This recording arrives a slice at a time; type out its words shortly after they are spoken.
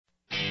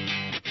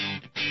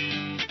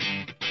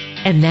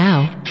And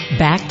now,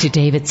 back to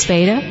David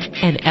Spada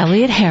and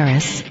Elliot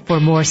Harris for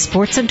more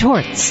Sports and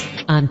Torts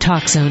on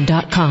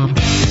TalkZone.com.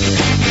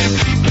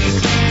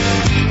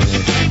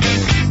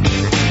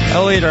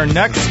 Elliot, our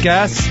next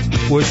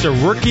guest was the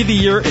Rookie of the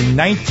Year in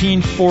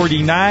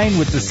 1949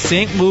 with the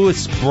St.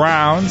 Louis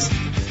Browns.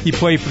 He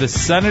played for the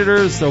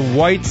Senators, the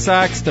White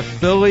Sox, the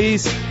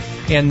Phillies,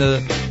 and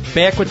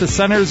back with the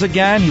Senators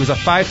again. He was a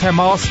 5-time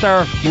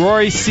All-Star.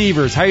 Roy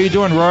Sievers. How you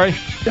doing, Roy?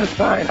 Just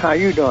fine. How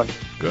you doing?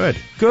 Good.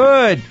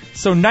 Good.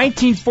 So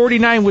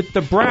 1949 with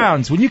the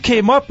Browns. When you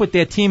came up with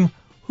that team,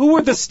 who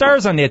were the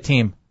stars on that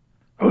team?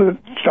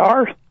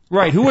 Stars?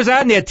 Right. Who was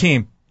on that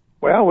team?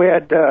 Well, we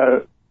had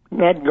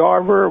Ned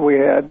Garver. We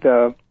had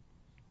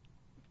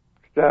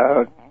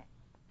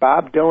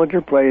Bob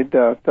Dillinger played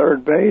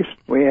third base.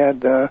 We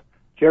had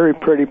Jerry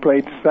Priddy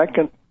played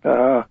second.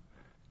 Paul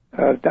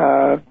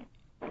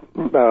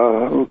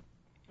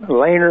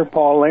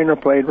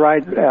Lehner played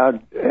right.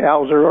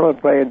 Al Zarella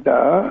played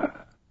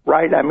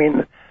right.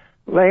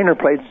 Lehner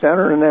played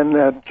center, and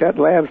then Chet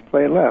Labs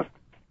played left.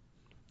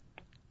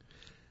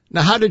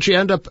 Now, how did you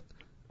end up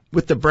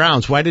with the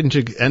Browns? Why didn't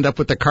you end up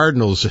with the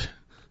Cardinals?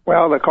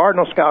 Well, the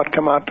Cardinal scout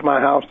come out to my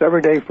house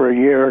every day for a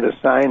year to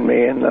sign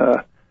me, and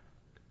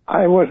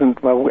I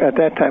wasn't. Well, at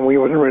that time, we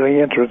wasn't really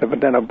interested. But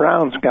then a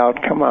Brown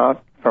scout come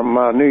out from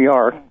New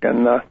York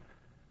and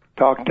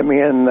talked to me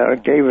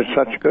and gave us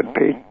such good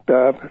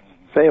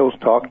sales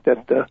talk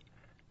that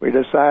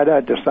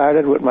I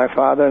decided with my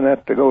father and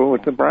that to go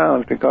with the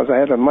Browns because I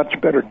had a much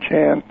better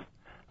chance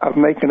of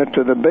making it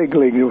to the big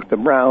league with the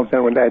Browns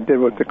than what I did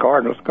with the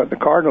Cardinals, because the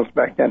Cardinals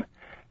back then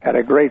had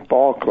a great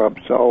ball club,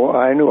 so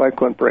I knew I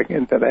couldn't break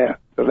into that.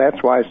 So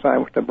that's why I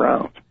signed with the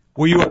Browns.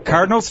 Were you a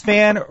Cardinals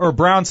fan or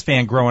Browns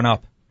fan growing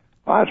up?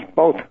 I was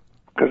both,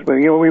 because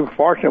we were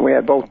fortunate we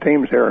had both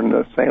teams here in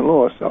St.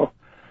 Louis, so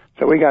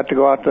we got to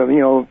go out to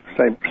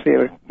see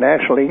the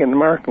National League and the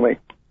American League.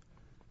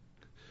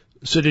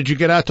 So did you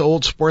get out to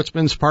Old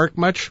Sportsman's Park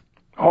much?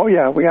 Oh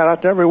yeah, we got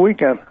out there every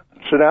weekend,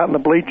 sit out in the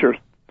bleachers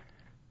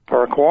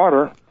for a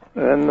quarter,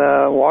 and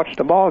watch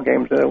the ball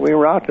games. We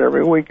were out there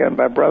every weekend,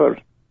 my brothers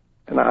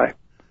and I.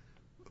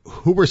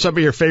 Who were some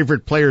of your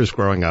favorite players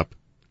growing up?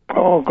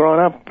 Oh, growing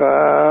up,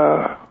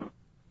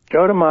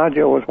 Joe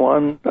DiMaggio was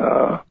one.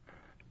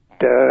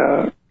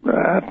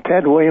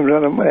 Ted Williams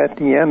at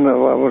the end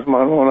was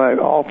one of my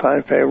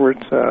all-time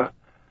favorites.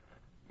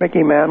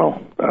 Mickey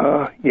Mantle,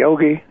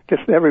 Yogi,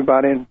 just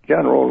everybody in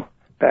general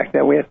back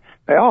then.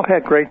 They all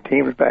had great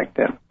teams back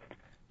then.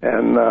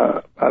 And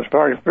I was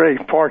very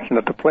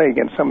fortunate to play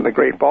against some of the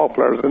great ball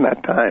players in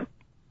that time.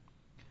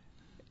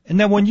 And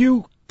then when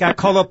you got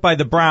called up by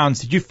the Browns,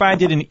 did you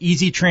find it an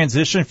easy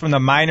transition from the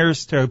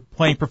minors to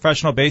playing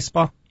professional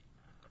baseball?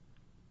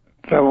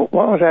 So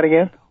what was that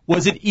again?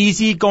 Was it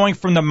easy going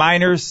from the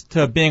minors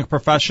to being a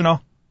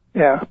professional?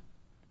 Yeah.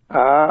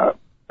 I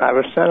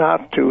was sent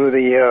out to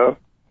the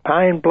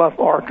Pine Bluff,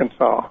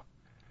 Arkansas,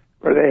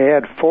 where they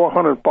had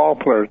 400 ball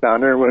players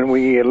down there when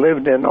we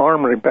lived in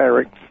Armory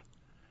Barracks.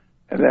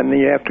 And then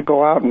you have to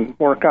go out and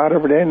work out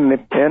every day, and they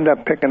end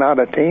up picking out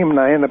a team, and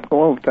I ended up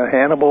going to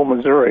Hannibal,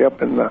 Missouri,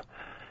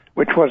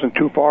 which wasn't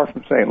too far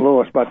from St.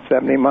 Louis, about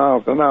 70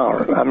 miles an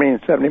hour.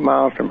 70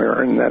 miles from here,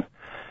 and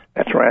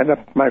that's where I ended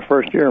up my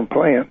first year in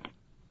playing.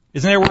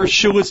 Isn't that where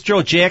Shoeless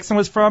Joe Jackson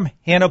was from?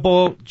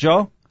 Hannibal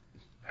Joe?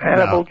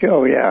 Hannibal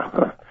Joe,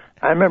 yeah.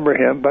 I remember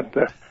him, but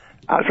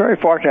I was very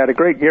fortunate. I had a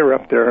great year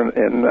up there,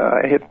 and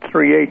I hit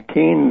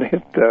 318,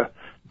 hit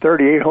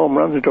 38 home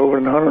runs, and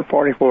over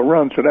 144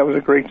 runs, so that was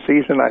a great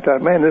season. I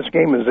thought, man, this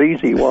game is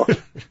easy. Well,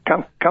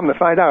 come to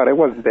find out, it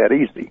wasn't that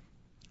easy.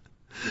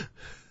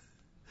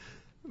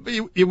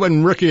 But you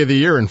won Rookie of the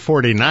Year in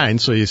 49,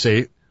 so you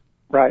say,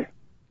 right,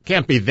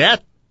 can't be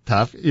that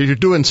tough. You're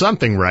doing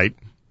something right.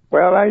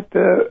 Well, I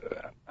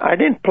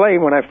didn't play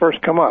when I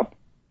first come up,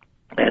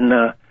 and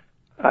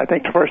I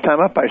think the first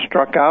time up I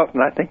struck out,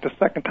 and I think the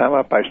second time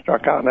up I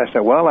struck out, and I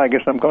said, well, I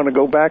guess I'm going to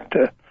go back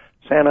to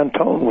San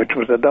Antonio, which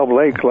was a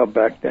double-A club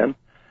back then.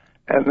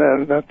 And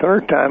then the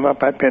third time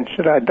up I pinched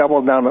it, I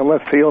doubled down the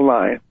left field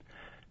line.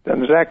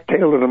 Then Zach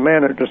Taylor, the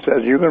manager,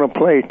 says, you're going to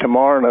play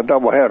tomorrow in a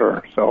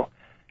doubleheader. So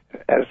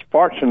as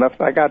fortunate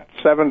enough, I got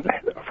 7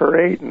 for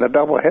 8 in the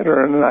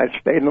doubleheader, and then I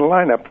stayed in the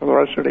lineup for the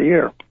rest of the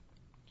year.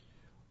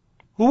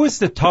 Who was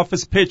the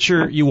toughest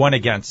pitcher you won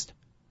against?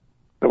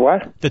 The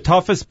what? The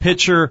toughest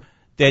pitcher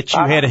that you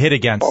had to hit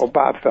against. Oh,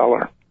 Bob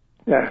Feller.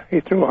 Yeah,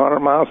 he threw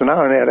 100 miles an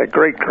hour and he had a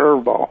great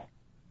curveball.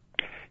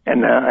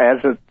 And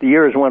as the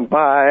years went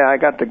by, I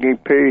got to be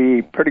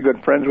pretty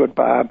good friends with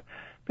Bob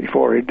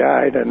before he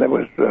died, and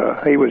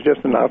he was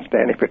just an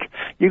outstanding pitcher.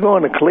 You go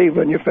into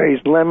Cleveland, you face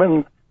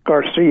Lemon,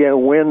 Garcia,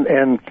 Wynn,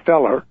 and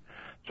Feller,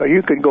 so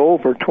you could go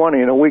over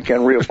 20 in a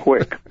weekend real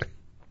quick.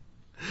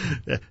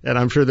 And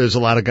I'm sure there's a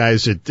lot of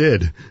guys that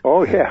did.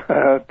 Oh, yeah.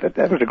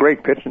 That was a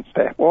great pitching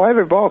staff. Well,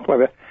 every ball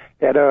club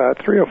had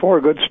 3 or 4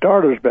 good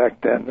starters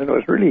back then. And it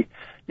was really,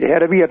 you had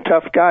to be a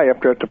tough guy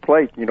up there at the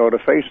plate, to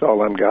face all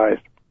them guys.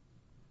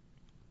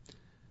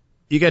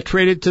 You got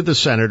traded to the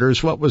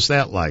Senators. What was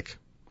that like?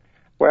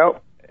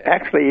 Well,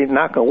 actually,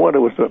 knock on wood, it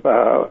was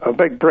a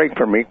big break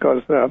for me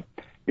because,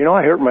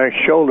 I hurt my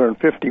shoulder in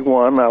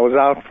 51. I was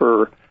out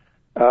for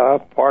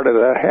part of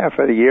the half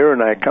of the year,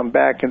 and I come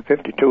back in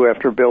 52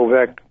 after Bill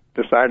Veeck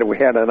decided we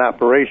had an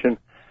operation.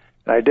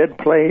 I did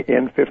play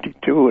in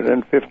 52 and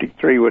then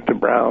 53 with the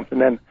Browns.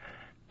 And then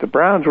the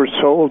Browns were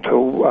sold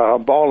to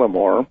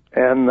Baltimore,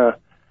 and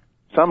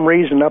some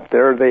reason up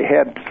there they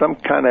had some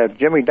kind of,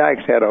 Jimmy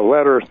Dykes had a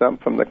letter or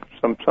something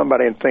from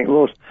somebody in St.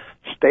 Louis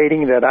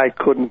stating that I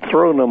couldn't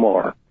throw no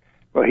more.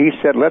 Well, he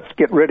said, let's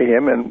get rid of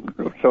him,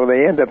 and so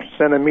they ended up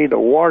sending me to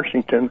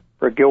Washington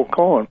for Gil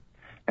Cohen.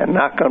 And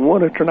knock on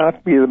wood, it turned out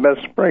to be the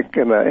best break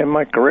in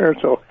my career.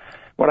 So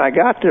when I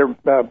got there,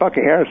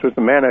 Bucky Harris was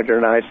the manager,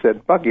 and I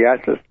said, Bucky,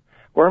 I said,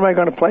 where am I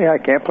going to play? I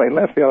can't play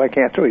left field. I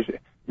can't throw. He said,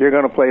 you're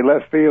going to play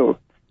left field.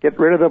 Get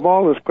rid of the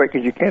ball as quick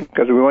as you can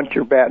because we want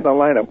your bat in the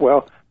lineup.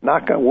 Well,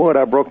 knock on wood,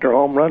 I broke their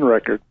home run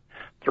record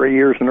 3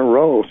 years in a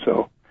row.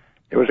 So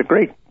it was a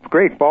great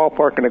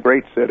ballpark and a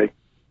great city.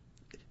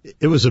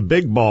 It was a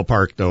big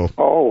ballpark, though.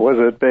 Oh, was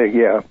it big?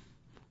 Yeah.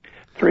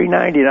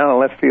 390 down the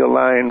left field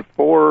line,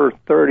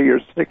 430 or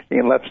 60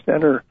 in left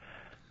center,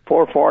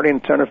 440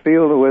 in center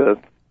field with a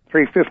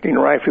 350 in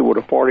right field with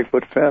a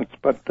 40-foot fence.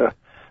 But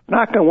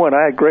knock on wood,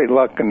 I had great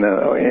luck in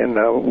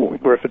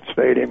Griffith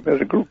Stadium. It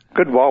was a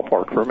good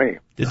ballpark for me.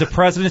 Did the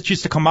presidents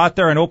used to come out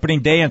there on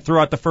opening day and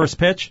throw out the first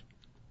pitch?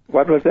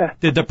 What was that?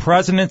 Did the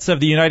presidents of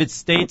the United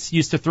States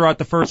used to throw out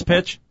the first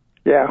pitch?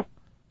 Yeah.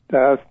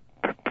 The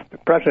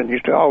president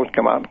used to always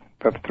come out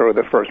to throw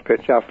the first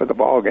pitch out for the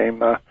ball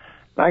game.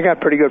 I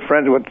got pretty good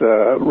friends with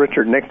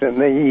Richard Nixon.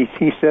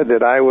 He said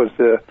that I was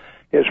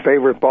his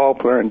favorite ball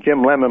player, and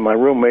Jim Lemon, my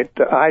roommate,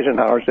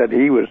 Eisenhower, said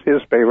he was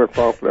his favorite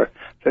ball player.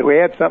 So we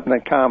had something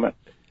in common.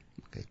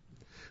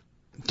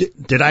 Okay.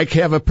 Did Ike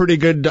have a pretty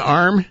good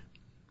arm?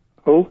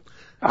 Who?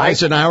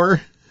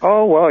 Eisenhower?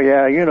 Oh, well,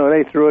 yeah.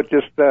 They threw it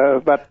just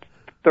about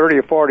 30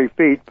 or 40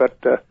 feet, but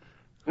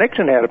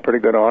Nixon had a pretty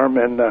good arm,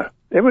 and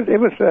it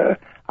was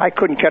I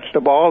couldn't catch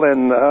the ball,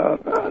 and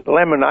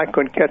Lemon, I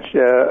couldn't catch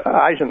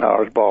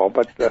Eisenhower's ball,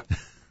 but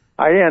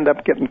I ended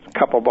up getting a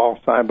couple balls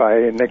signed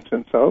by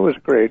Nixon, so it was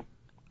great.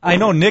 I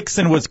know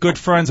Nixon was good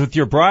friends with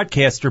your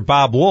broadcaster,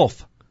 Bob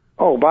Wolf.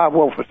 Oh, Bob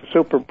Wolf was a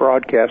super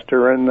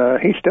broadcaster, and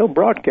he's still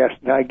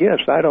broadcasting, I guess.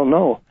 I don't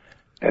know.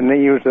 And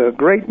he was a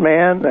great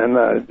man,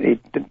 and he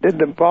did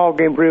the ball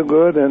game real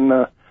good,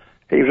 and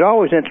he was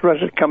always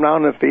interested to come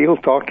down the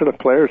field, talk to the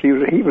players. He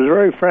was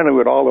very friendly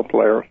with all the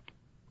players.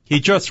 He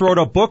just wrote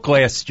a book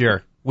last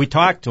year. We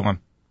talked to him.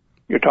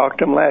 You talked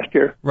to him last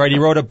year? Right, he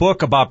wrote a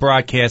book about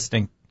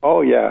broadcasting.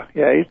 Oh, yeah.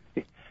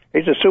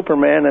 He's a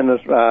Superman, and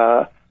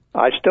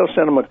I still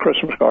send him a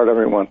Christmas card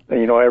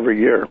every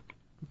year.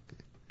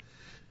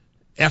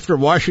 After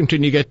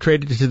Washington, you get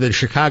traded to the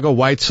Chicago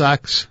White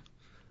Sox?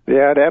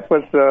 Yeah, that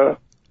was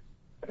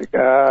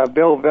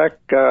Bill Veeck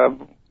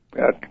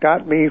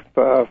got me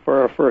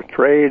for a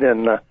trade,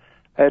 and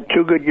I had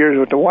 2 good years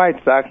with the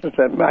White Sox, and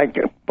said, I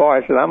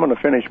said, I'm going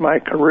to finish my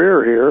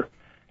career here.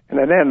 And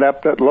it ended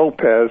up that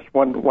Lopez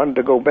wanted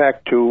to go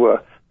back to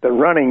the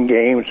running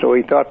game, so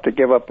he thought to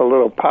give up a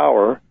little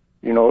power,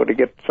 to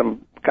get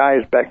some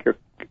guys back here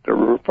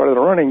for the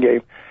running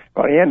game.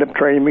 Well, he ended up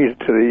trading me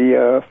to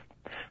the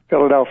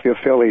Philadelphia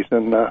Phillies,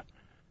 and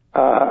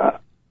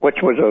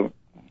which was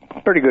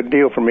a pretty good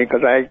deal for me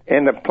because I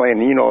ended up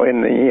playing, in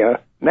the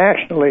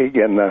National League,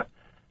 and I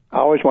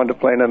always wanted to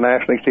play in the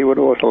National League, see what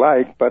it was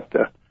like, but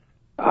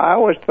I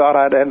always thought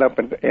I'd end up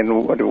with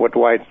the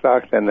White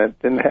Sox, and it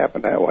didn't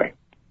happen that way.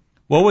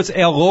 What was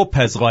Al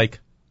Lopez like?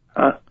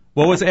 Huh?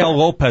 What was Al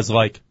Lopez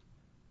like?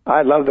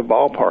 I love the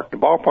ballpark. The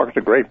ballpark's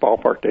a great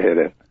ballpark to hit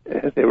in.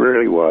 It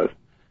really was.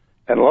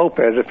 And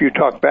Lopez, if you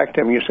talked back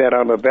to him, you sat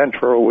on the bench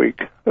for a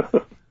week.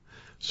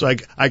 So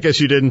I guess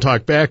you didn't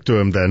talk back to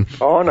him then.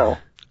 Oh, no.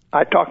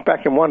 I talked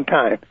back to him one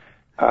time.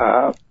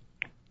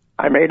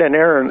 I made an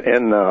error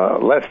in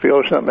left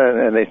field or something,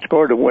 and they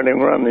scored a winning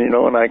run,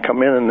 and I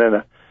come in, and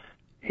then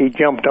he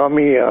jumped on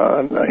me,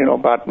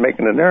 about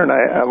making an error, and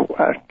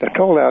I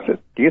told him, I said,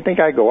 do you think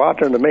I go out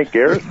there to make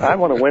errors? I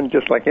want to win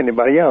just like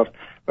anybody else.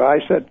 But I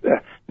said,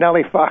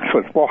 Nellie Fox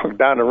was walking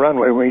down the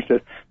runway when he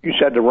said, you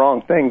said the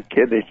wrong thing,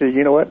 kid. He said,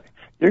 you know what?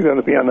 You're going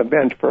to be on the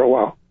bench for a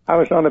while. I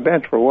was on the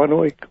bench for 1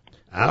 week.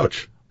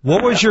 Ouch.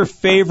 What was your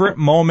favorite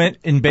moment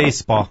in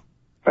baseball?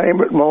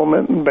 Favorite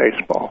moment in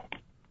baseball?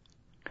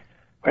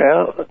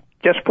 Well,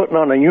 just putting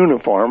on a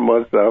uniform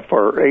was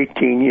for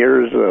 18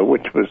 years,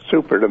 which was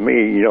super to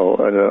me,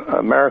 an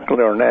American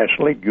or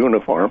National League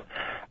uniform.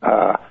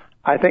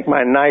 I think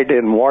my night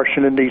in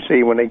Washington,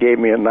 D.C., when they gave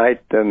me a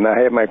night, and I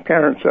had my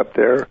parents up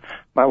there,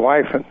 my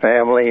wife and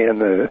family, and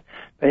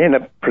they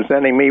ended up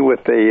presenting me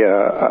with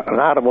an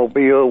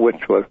automobile,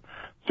 which was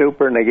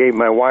super, and they gave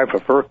my wife a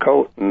fur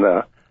coat, and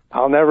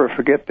I'll never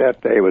forget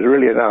that day. It was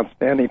really an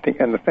outstanding thing,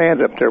 and the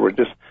fans up there were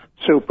just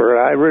super.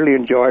 I really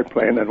enjoyed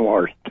playing in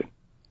Washington.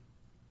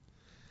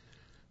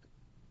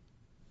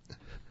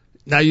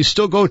 Now, you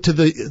still go to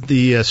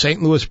the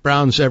St. Louis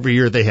Browns every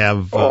year. They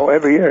have...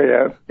 every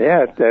year,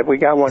 yeah. Yeah, we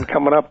got one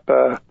coming up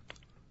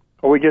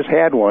We just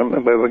had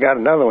one, but we got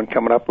another one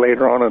coming up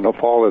later on in the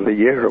fall of the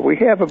year. We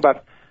have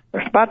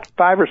there's about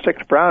 5 or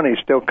 6 brownies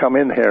still come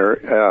in here.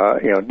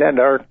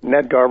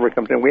 Ned Garber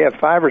comes in. We have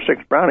 5 or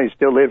 6 brownies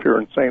still live here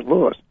in St.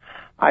 Louis.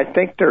 I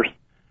think there's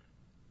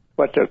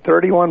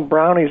 31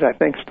 brownies, I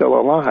think, still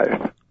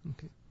alive.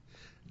 Okay.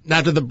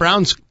 Now, do the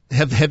Browns,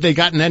 have they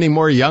gotten any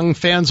more young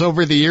fans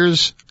over the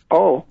years?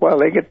 Oh, well,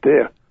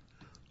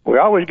 we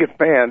always get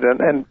fans,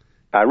 and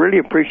I really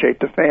appreciate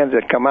the fans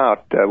that come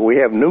out. We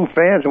have new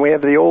fans and we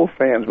have the old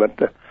fans,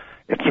 but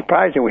it's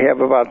surprising. We have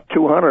about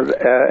 200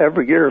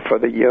 every year for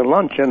the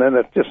luncheon, and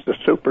it's just a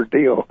super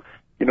deal.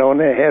 And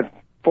they had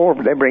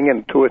 4, they bring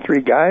in 2 or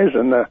 3 guys,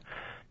 and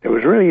it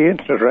was really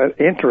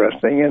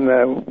interesting.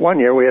 And one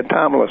year we had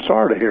Tom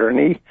Lasorda here,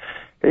 and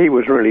he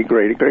was really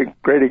great.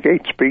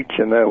 Great speech,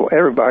 and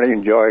everybody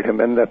enjoyed him.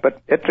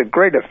 But it's a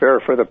great affair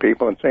for the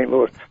people in St.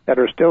 Louis that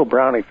are still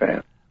Brownie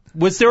fans.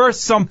 Was there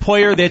some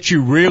player that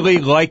you really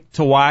liked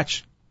to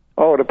watch?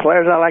 Oh, the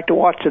players I like to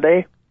watch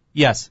today?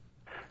 Yes.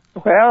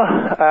 Well,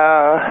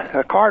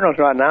 the Cardinals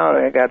right now,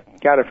 they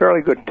got a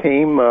fairly good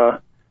team. I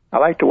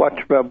like to watch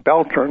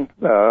Beltran,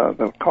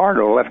 the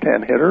Cardinal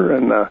left-hand hitter,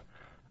 and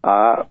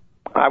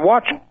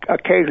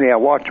occasionally I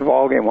watch a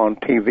ball game on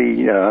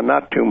TV,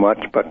 not too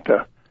much, but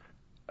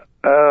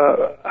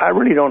I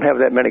really don't have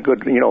that many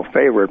good,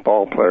 favorite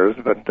ball players,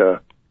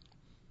 but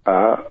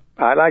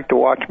I like to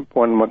watch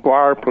when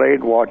McGuire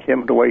played, watch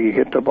him, the way he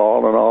hit the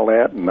ball and all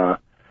that. And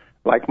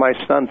like my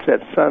son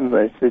said,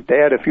 they said,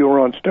 Dad, if you were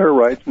on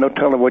steroids, no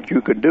telling what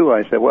you could do.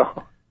 I said,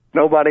 well,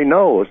 nobody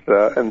knows,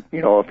 and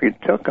if you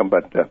took them.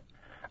 But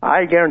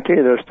I guarantee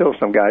you there's still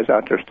some guys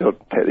out there still,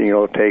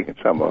 taking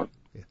some of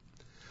them.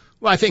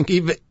 Well, I think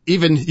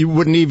even you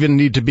wouldn't even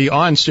need to be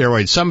on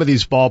steroids. Some of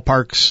these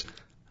ballparks,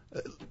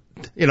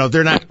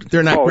 they're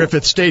not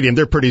Griffith Stadium.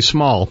 They're pretty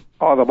small.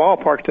 Oh, the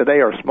ballparks today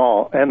are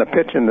small, and the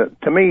pitching,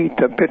 to me,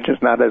 the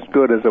pitching's not as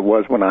good as it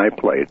was when I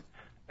played.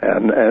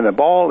 And the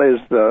ball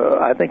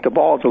I think the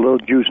ball's a little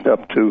juiced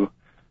up too.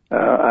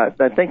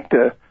 I think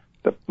the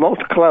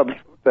most clubs,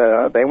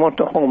 they want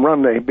the home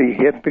run to be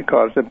hit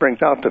because it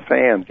brings out the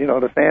fans.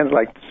 The fans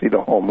like to see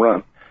the home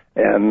run.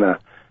 And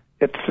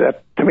it's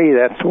to me,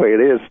 that's the way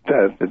it is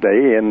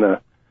today. And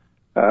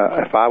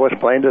if I was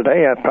playing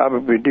today, I'd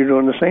probably be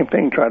doing the same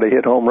thing, try to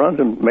hit home runs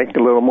and make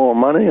a little more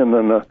money, and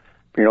then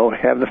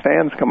have the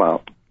fans come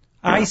out.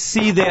 I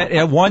see that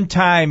at one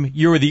time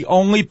you were the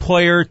only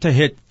player to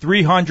hit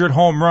 300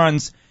 home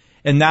runs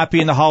and not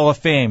be in the Hall of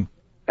Fame.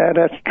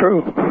 That's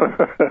true.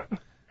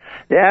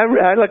 Yeah,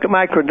 I look at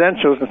my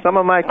credentials, and some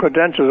of my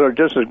credentials are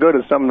just as good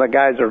as some of the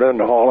guys that are in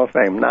the Hall of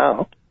Fame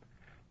now.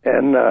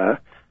 And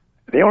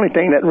the only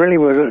thing that really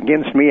was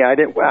against me, I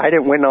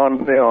didn't win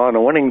on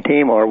a winning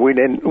team, or we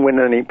didn't win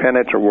any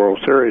pennants or World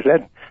Series.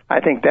 I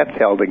think that's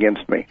held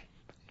against me.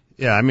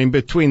 Yeah, I mean,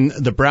 between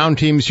the Brown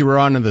teams you were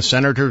on and the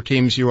Senator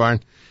teams you were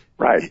on,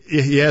 right?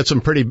 You had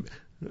some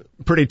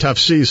pretty tough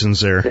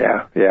seasons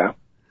there. Yeah.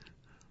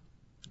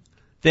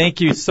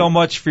 Thank you so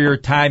much for your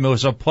time. It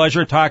was a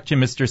pleasure talking to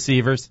you, Mr.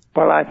 Sievers.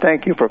 Well, I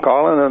thank you for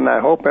calling, and I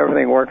hope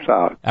everything works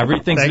out.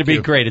 Everything's going to be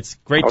great. It's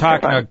great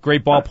talking to a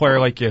great ball player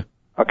like you.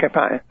 Okay,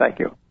 fine. Thank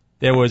you.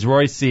 There was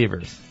Roy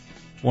Sievers,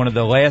 one of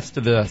the last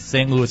of the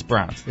St. Louis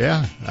Browns.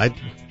 Yeah, I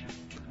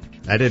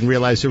didn't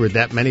realize there were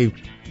that many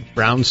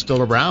Browns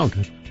still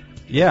around.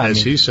 Yeah,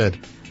 as he said.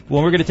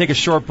 Well, we're going to take a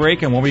short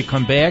break, and when we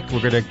come back,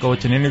 we're going to go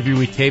to an interview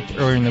we taped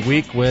earlier in the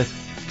week with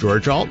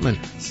George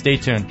Altman. Stay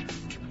tuned.